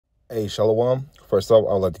Hey, Shalom. First off,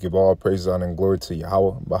 I would like to give all praise, honor, and glory to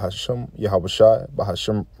Yahweh, Bahashem, Yahweh Shai,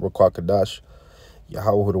 Bahashem, Rukwah Kadash,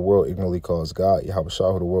 Yahweh, who the world ignorantly calls God, Yahweh Shai,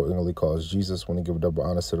 who the world ignorantly calls Jesus. When to give double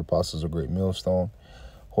honor to the apostles of great millstone,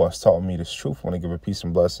 who has taught me this truth. When to give a peace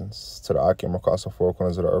and blessings to the Akim, across the four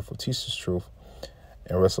corners of the earth, who teach this truth,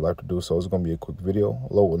 and rest of life to do so. It's going to be a quick video.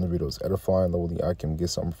 Low when the video is edifying, low when the Akim get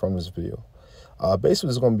something from this video.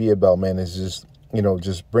 Basically, it's going to be about, man, it's just,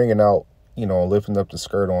 just bringing out, lifting up the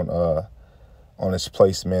skirt on this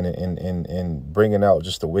place, man, and bringing out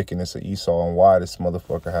just the wickedness of Esau and why this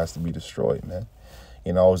motherfucker has to be destroyed, man.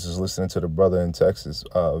 I was just listening to the brother in Texas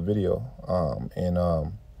video, and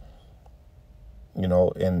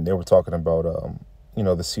they were talking about,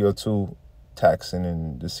 the CO2 taxing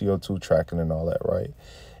and the CO2 tracking and all that, right?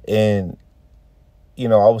 And, I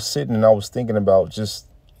was sitting and I was thinking about just,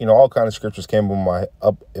 all kind of scriptures came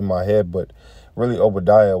up in my head, but really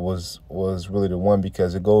Obadiah was really the one,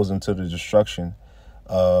 because it goes into the destruction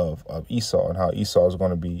of Esau and how Esau is going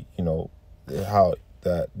to be, how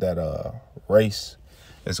that race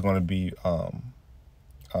is going to be,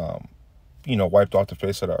 wiped off the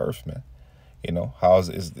face of the earth, man. How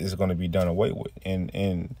is going to be done away with.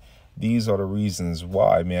 And these are the reasons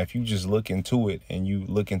why, man. If you just look into it and you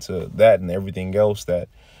look into that and everything else that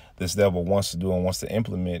this devil wants to do and wants to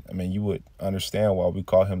implement, I mean, you would understand why we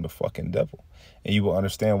call him the fucking devil. And you will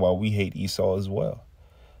understand why we hate Esau as well.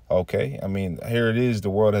 Okay? I mean, here it is. The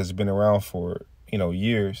world has been around for,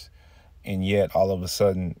 years. And yet, all of a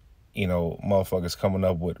sudden, motherfuckers coming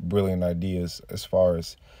up with brilliant ideas as far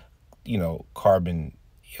as, carbon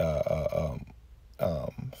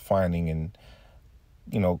finding and,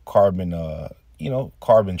 carbon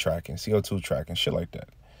tracking, CO2 tracking, shit like that.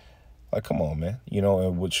 Like, come on, man.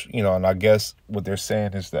 And which, and I guess what they're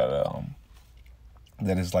saying is that,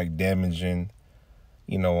 that is like damaging,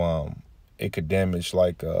 it could damage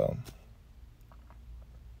like, the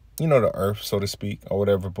earth, so to speak, or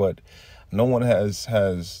whatever. But no one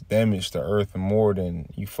has damaged the earth more than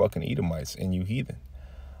you fucking Edomites and you heathen.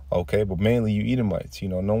 Okay, but mainly you Edomites.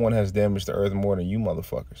 No one has damaged the earth more than you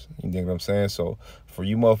motherfuckers. You think what I'm saying? So for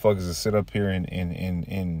you motherfuckers to sit up here and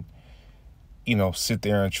sit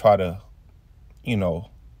there and try to,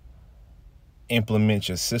 implement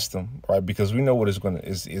your system, right? Because we know what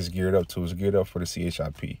it's is geared up to. It's geared up for the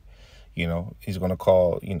CHIP. He's going to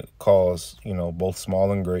cause, both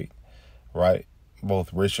small and great, right?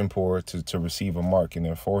 Both rich and poor to receive a mark in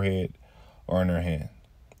their forehead or in their hand.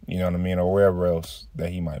 You know what I mean? Or wherever else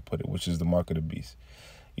that he might put it, which is the mark of the beast.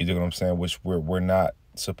 You know what I'm saying? Which we're not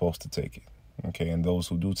supposed to take it. Okay. And those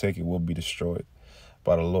who do take it will be destroyed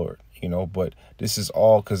by the Lord, but this is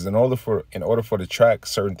all because in order for to track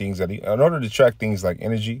certain things in order to track things like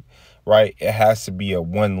energy, right, it has to be a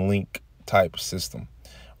one link type system,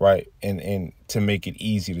 right? And to make it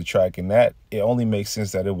easy to track, and that it only makes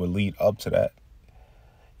sense that it would lead up to that.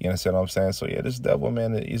 You understand what I'm saying? So yeah, this devil,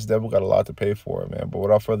 man, this devil got a lot to pay for it, man. But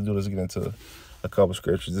without further ado, let's get into a couple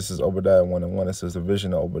scriptures. This is Obadiah 1:1. It says, the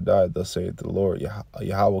vision of Obadiah, thus saith the Lord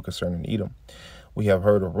Yahweh concerning Edom. We have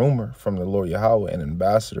heard a rumor from the Lord Yahweh, an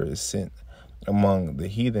ambassador is sent among the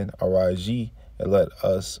heathen. Arise ye, and let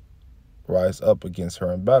us rise up against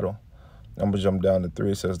her in battle. I'm going to jump down to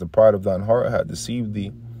 3. It says, the pride of thine heart hath deceived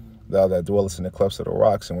thee, thou that dwellest in the clefts of the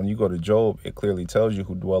rocks. And when you go to Job, it clearly tells you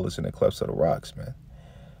who dwelleth in the clefts of the rocks, man.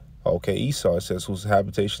 Okay, Esau, it says, whose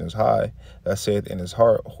habitation is high, that saith in his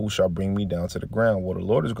heart, who shall bring me down to the ground? Well, the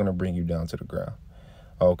Lord is going to bring you down to the ground.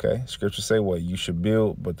 Okay, scriptures say what you should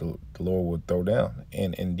build, but the Lord will throw down.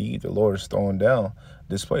 And indeed, the Lord is throwing down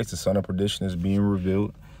this place. The son of perdition is being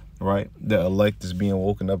revealed, right? The elect is being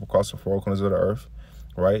woken up across the four corners of the earth,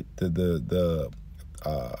 right? The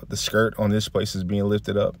skirt on this place is being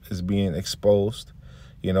lifted up, is being exposed.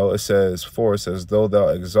 It says, though thou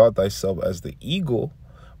exalt thyself as the eagle,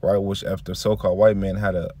 right? Which after so-called white man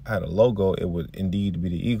had a logo, it would indeed be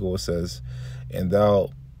the eagle. It says, and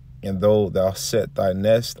though thou set thy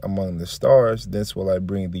nest among the stars, thence will I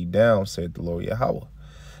bring thee down, saith the Lord Yahweh.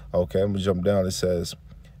 Okay, I'm going to jump down. It says,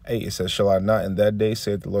 8, it says, shall I not in that day,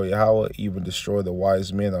 saith the Lord Yahweh, even destroy the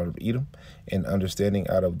wise men out of Edom, and understanding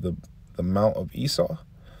out of the mount of Esau?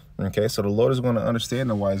 Okay, so the Lord is going to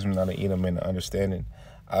understand the wise men out of Edom and the understanding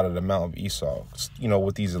out of the mount of Esau,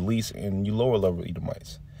 with these elites and you lower level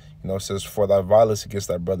Edomites. It says, for thy violence against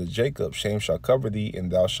thy brother Jacob, shame shall cover thee,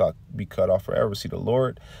 and thou shalt be cut off forever. See, the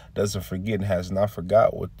Lord doesn't forget and has not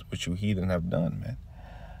forgot what you heathen have done, man.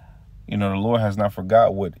 The Lord has not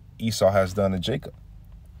forgot what Esau has done to Jacob.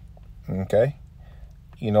 Okay?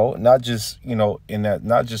 Not just,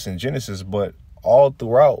 not just in Genesis, but all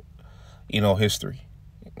throughout, history.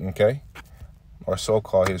 Okay? Or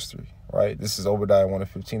so-called history. right? This is Obadiah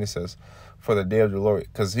 1:15. It says, for the day of the Lord,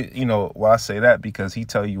 because why I say that, because he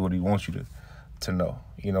tell you what he wants you to know.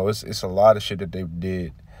 It's a lot of shit that they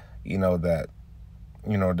did, that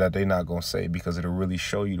that they not gonna say, because it'll really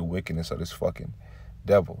show you the wickedness of this fucking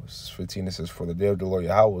devil. This is 15. It says, for the day of the Lord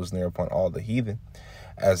Yahweh is near upon all the heathen,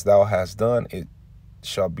 as thou hast done, it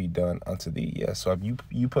shall be done unto thee. Yeah, so if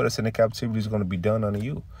you put us into captivity, it's going to be done unto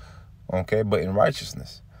you. Okay, but in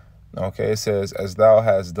righteousness. Okay, it says, as thou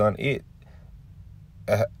hast done it,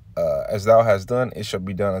 as thou hast done, it shall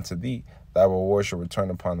be done unto thee. Thy reward shall return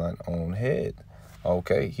upon thine own head.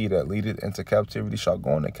 Okay, he that leadeth into captivity shall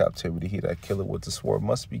go into captivity. He that killeth with the sword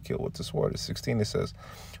must be killed with the sword. At 16 it says,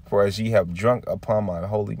 for as ye have drunk upon my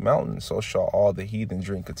holy mountain, so shall all the heathen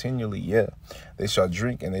drink continually. Yeah, they shall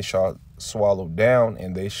drink and they shall swallow down,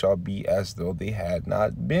 and they shall be as though they had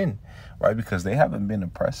not been. Right, because they haven't been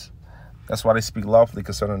oppressed. That's why they speak lawfully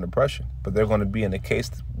concerning oppression. But they're going to be in a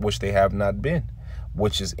case which they have not been,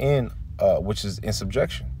 which is in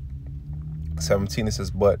subjection. 17 it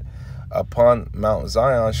says, but upon Mount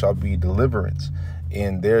Zion shall be deliverance,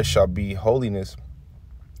 and there shall be holiness,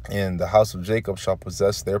 and the house of Jacob shall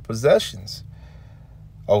possess their possessions.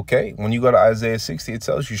 Okay, when you go to Isaiah 60, it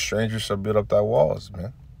tells you strangers shall build up thy walls,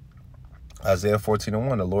 man. Isaiah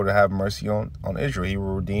 14:1, the Lord will have mercy on Israel. He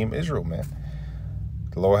will redeem Israel, man.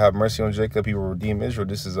 The Lord will have mercy on Jacob. He will redeem Israel.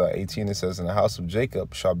 This is 18. It says, in the house of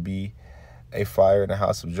Jacob shall be a fire, in the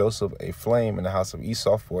house of Joseph a flame, in the house of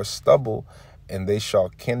Esau for stubble, and they shall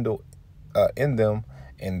kindle in them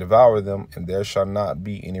and devour them, and there shall not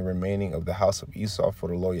be any remaining of the house of Esau, for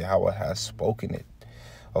the Lord Yahweh has spoken it.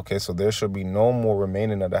 Okay, so there shall be no more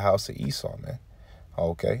remaining of the house of Esau, man.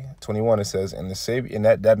 Okay, 21 it says, and the Savior, and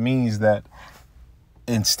that means that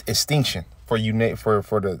extinction for you, for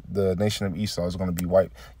the nation of Esau is going to be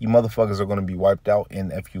wiped. You motherfuckers are going to be wiped out.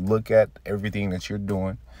 And if you look at everything that you're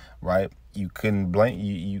doing, right, you couldn't blame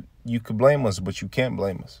you could blame us, but you can't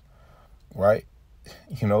blame us, right?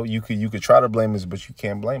 You could try to blame us, but you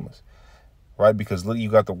can't blame us, right? Because look, you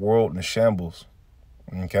got the world in a shambles,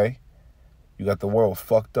 okay? You got the world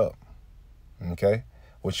fucked up, okay,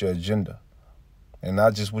 with your agenda. And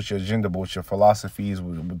not just with your agenda, but with your philosophies,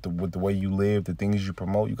 with the way you live, the things you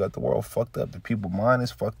promote. You got the world fucked up. The people mind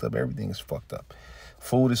is fucked up. Everything is fucked up.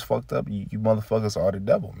 Food is fucked up. You motherfuckers are the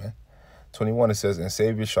devil, man. 21, it says, and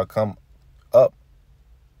Savior shall come up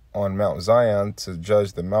on Mount Zion to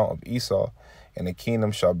judge the Mount of Esau, and the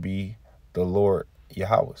kingdom shall be the Lord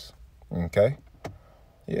Yahweh's. Okay?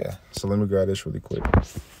 Yeah. So let me grab this really quick.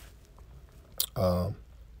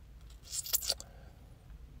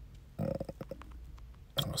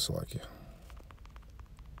 So like, yeah.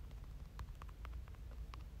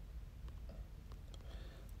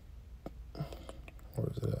 Where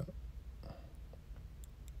is it at?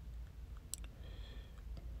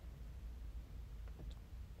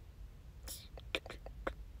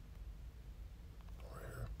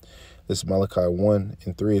 This is Malachi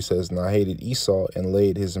 1:3. It says, and I hated Esau and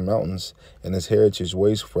laid his mountains and his heritage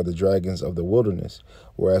waste for the dragons of the wilderness.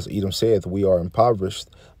 Whereas Edom saith, we are impoverished,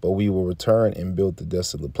 but we will return and build the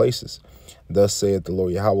desolate places. Thus saith the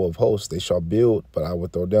Lord Yahweh of hosts, they shall build, but I will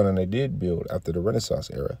throw down. And they did build after the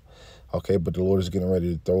Renaissance era. Okay, but the Lord is getting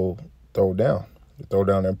ready to throw down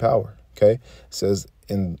their power. Okay, it says,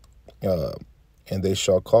 and they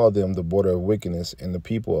shall call them the border of wickedness, and the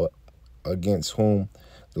people against whom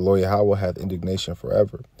the Lord Yahweh hath indignation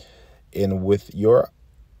forever. And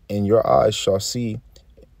in your eyes shall see,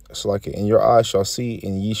 in your eyes shall see,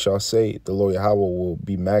 and ye shall say, the Lord Yahweh will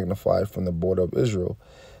be magnified from the border of Israel.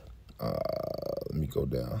 Let me go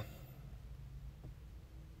down.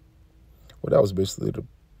 Well, that was basically the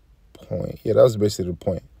point. Yeah, that was basically the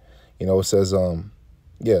point. It says,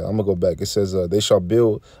 yeah, I'm gonna go back. It says, they shall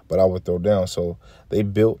build, but I will throw down. So they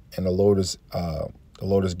built, and the Lord is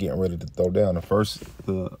getting ready to throw down.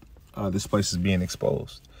 This place is being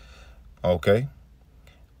exposed. Okay.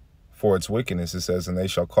 For its wickedness, it says, and they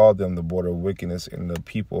shall call them the border of wickedness, and the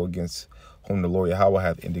people against whom the Lord Yahweh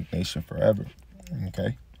hath indignation forever.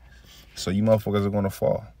 Okay. So you motherfuckers are going to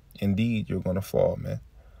fall. Indeed, you're going to fall, man.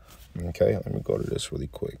 Okay. Let me go to this really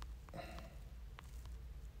quick.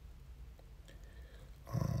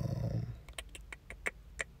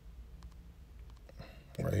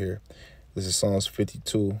 Right here. This is Psalms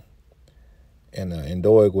 52. And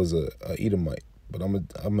Doeg was a Edomite. But I'm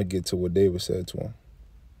gonna get to what David said to him.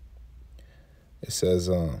 It says,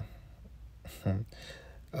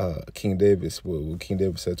 King David, what King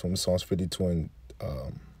David said to him, Psalms 52 and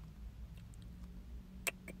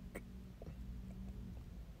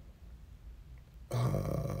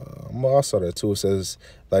I saw that too. It says,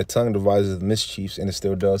 thy tongue deviseth mischiefs, and it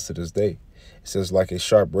still does to this day. It says, like a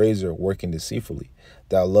sharp razor working deceitfully.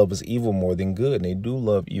 Thou lovest evil more than good. And they do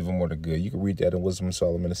love evil more than good. You can read that in Wisdom of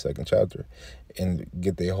Solomon, the 2nd chapter, and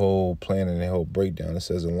get their whole plan and their whole breakdown. It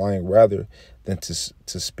says, in lying rather than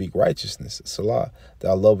to speak righteousness. Salah.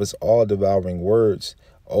 Thou lovest all devouring words,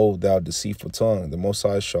 O thou deceitful tongue. The Most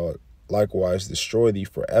High shall likewise destroy thee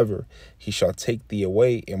forever. He shall take thee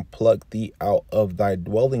away and pluck thee out of thy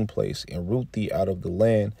dwelling place and root thee out of the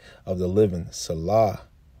land of the living. Salah.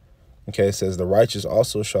 Okay, it says, the righteous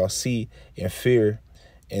also shall see and fear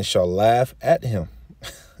and shall laugh at him.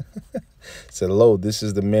 Said, lo, this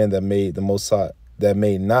is the man that made the Most High, that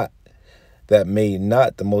made not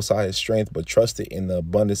the Most High his strength, but trusted in the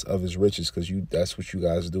abundance of his riches, because that's what you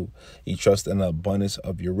guys do. You trust in the abundance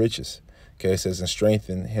of your riches. Okay, it says, and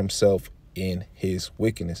strengthen himself in his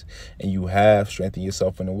wickedness. And you have strengthened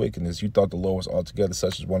yourself in the wickedness. You thought the Lord was altogether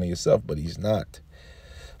such as one of yourself, but he's not.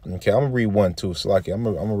 Okay, I'm going to read one too. So like, I'm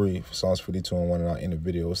gonna read Psalms 52 and 1 and I'll end the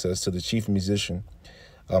video. It says, to the chief musician,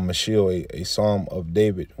 Mashiel, a psalm of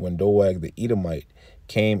David, when Doeg the Edomite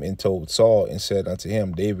came and told Saul and said unto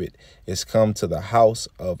him, David is come to the house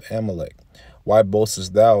of Amalek. Why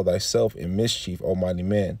boastest thou thyself in mischief, O mighty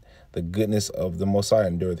man? The goodness of the Most High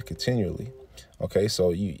endureth continually. Okay,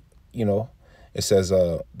 so you know, it says,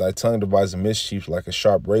 thy tongue devises mischief like a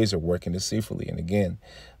sharp razor working deceitfully. And again,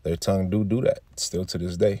 their tongue do that still to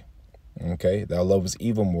this day. Okay, thou lovest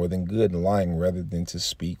evil more than good and lying rather than to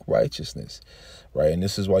speak righteousness. Right, and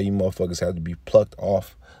this is why you motherfuckers have to be plucked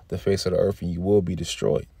off the face of the earth and you will be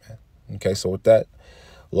destroyed, man. Okay, so with that,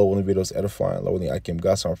 Lord, when the video is edifying, Lord, when the Akim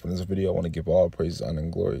Gassam from this video, I want to give all praises, honor,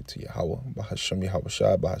 and glory to Yahweh, Bahashem, Yahweh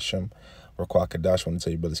Shai, Bahashem, Rakwah Kadash. I want to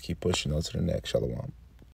tell you brothers, keep pushing on to the next. Shalom.